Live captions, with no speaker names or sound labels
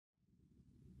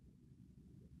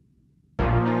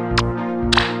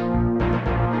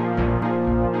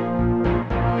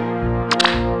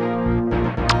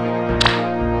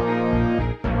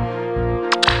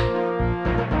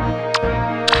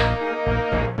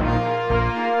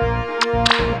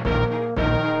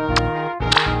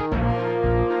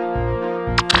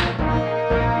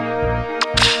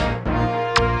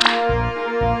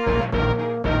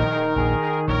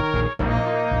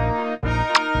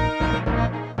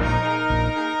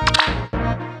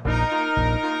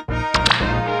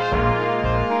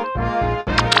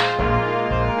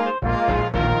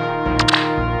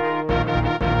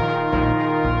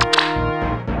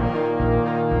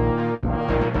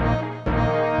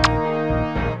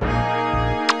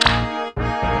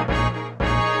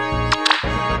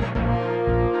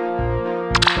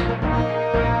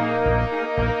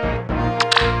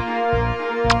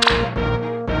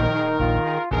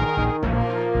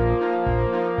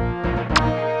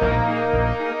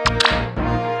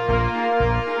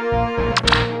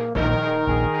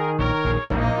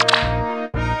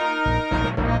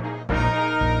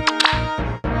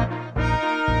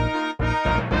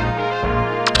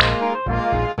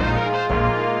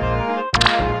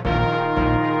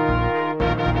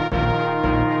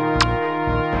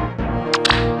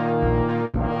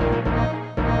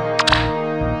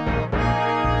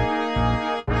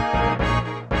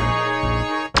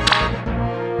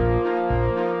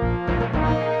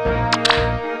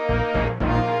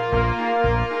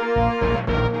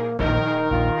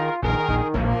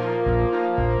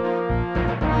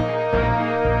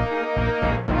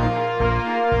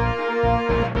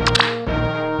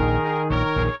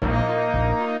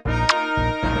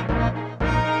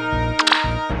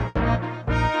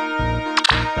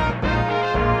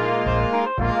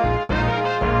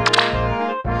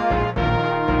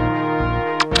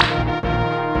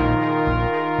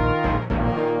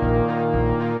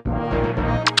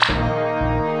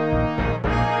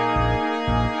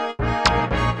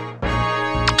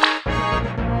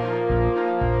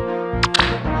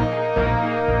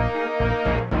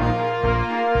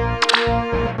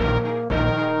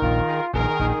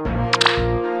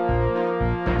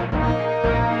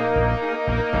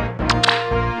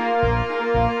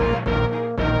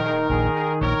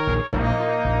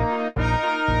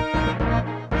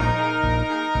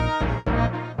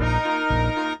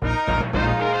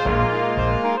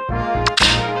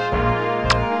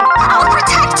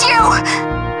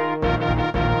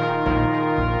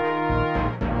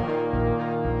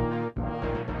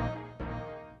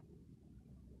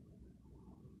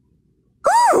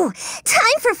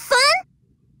Time for fun?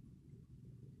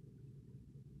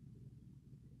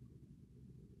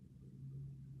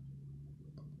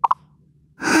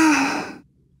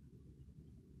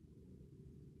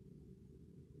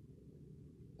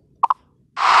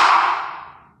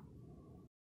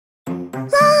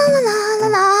 La la la la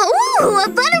la. Ooh, a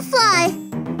butterfly!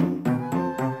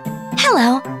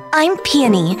 Hello, I'm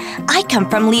Peony. I come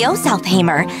from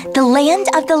Leosalfheimer, the land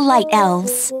of the Light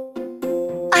Elves.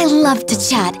 I love to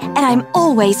chat, and I'm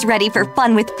always ready for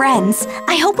fun with friends.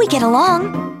 I hope we get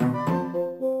along.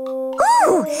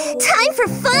 Ooh, time for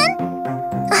fun?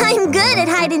 I'm good at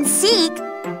hide and seek.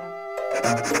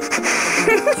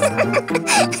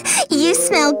 You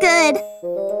smell good.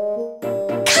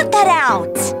 Cut that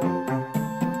out!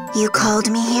 You called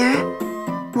me here?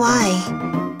 Why?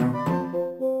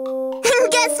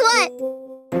 Guess what?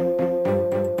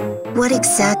 What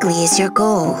exactly is your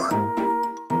goal?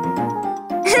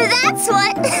 That's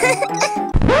what!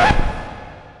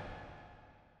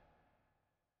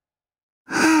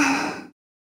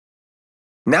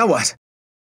 Now what?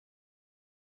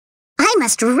 I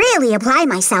must really apply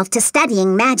myself to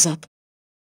studying magic.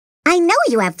 I know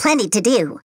you have plenty to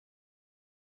do.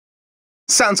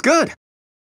 Sounds good.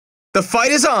 The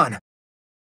fight is on!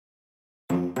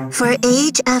 For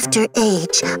age after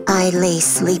age, I lay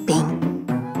sleeping.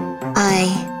 I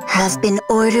have been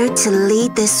ordered to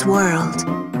lead this world.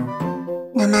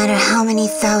 No matter how many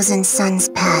thousand suns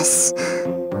pass,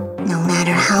 no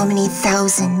matter how many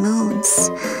thousand moons,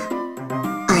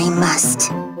 I must.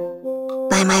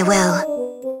 By my will,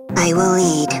 I will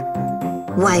lead.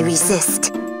 Why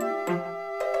resist?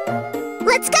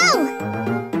 Let's go!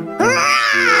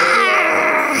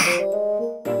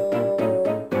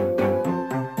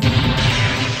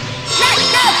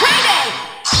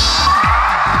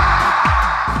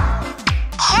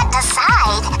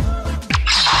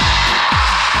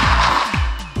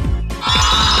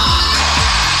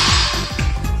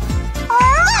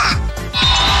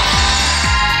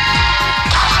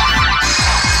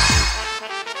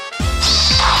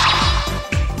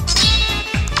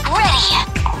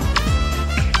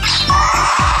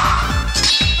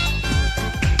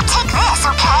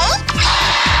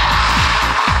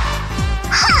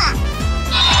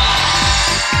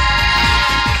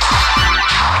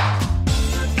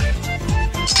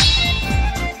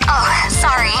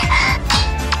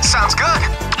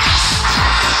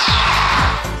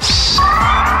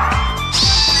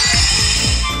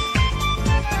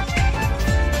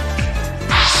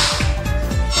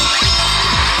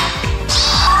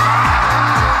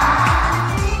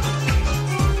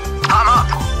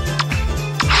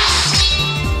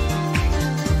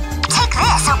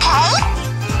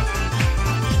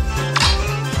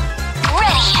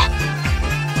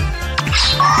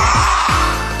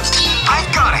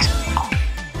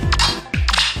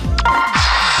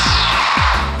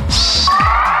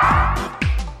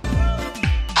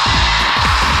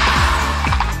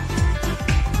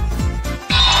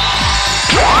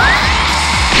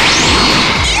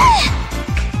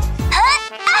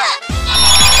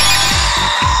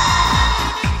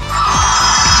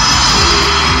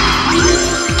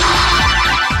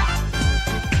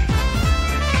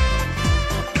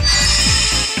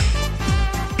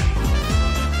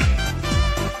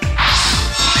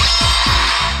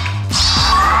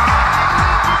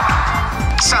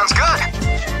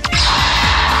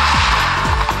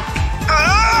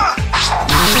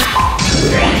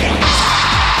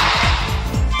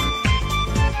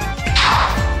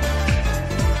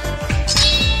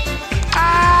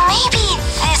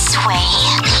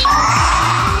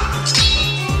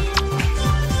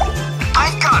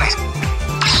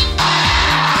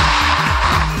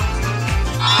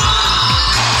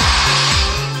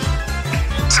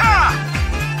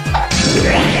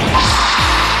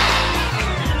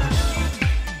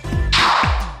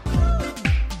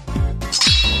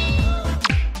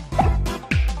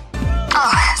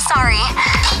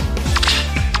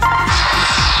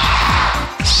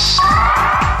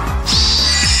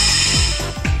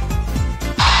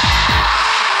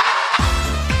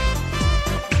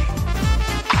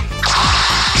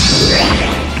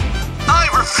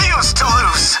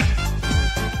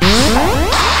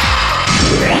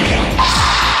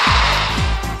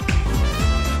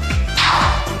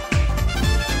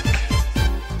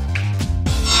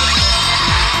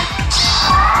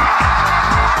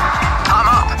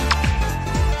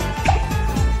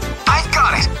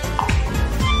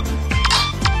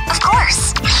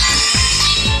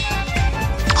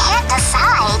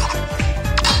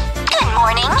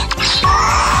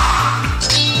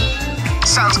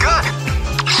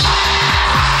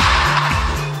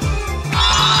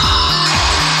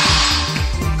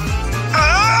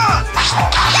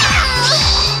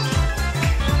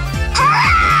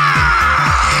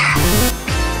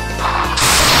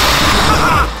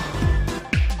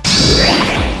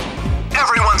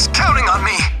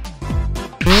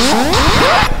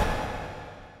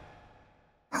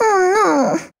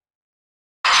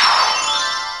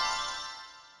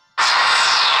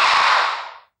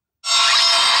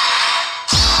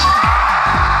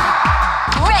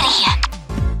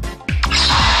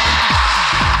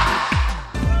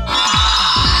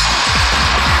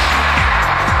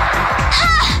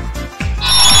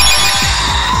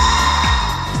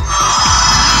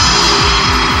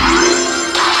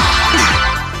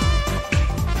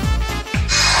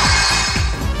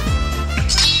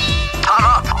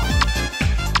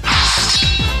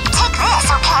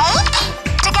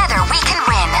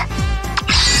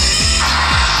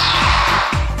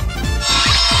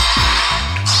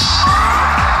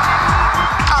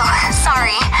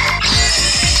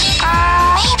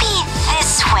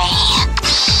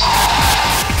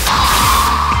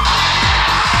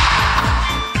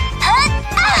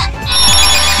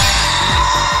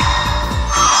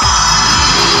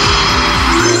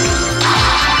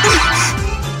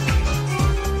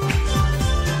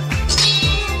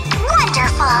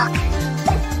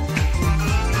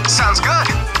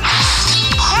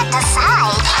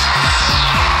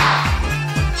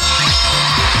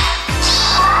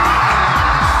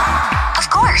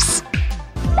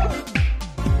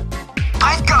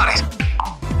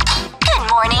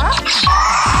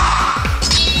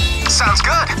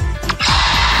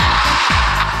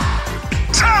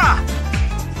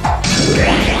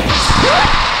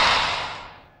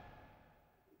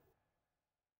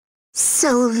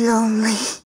 so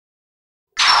lonely.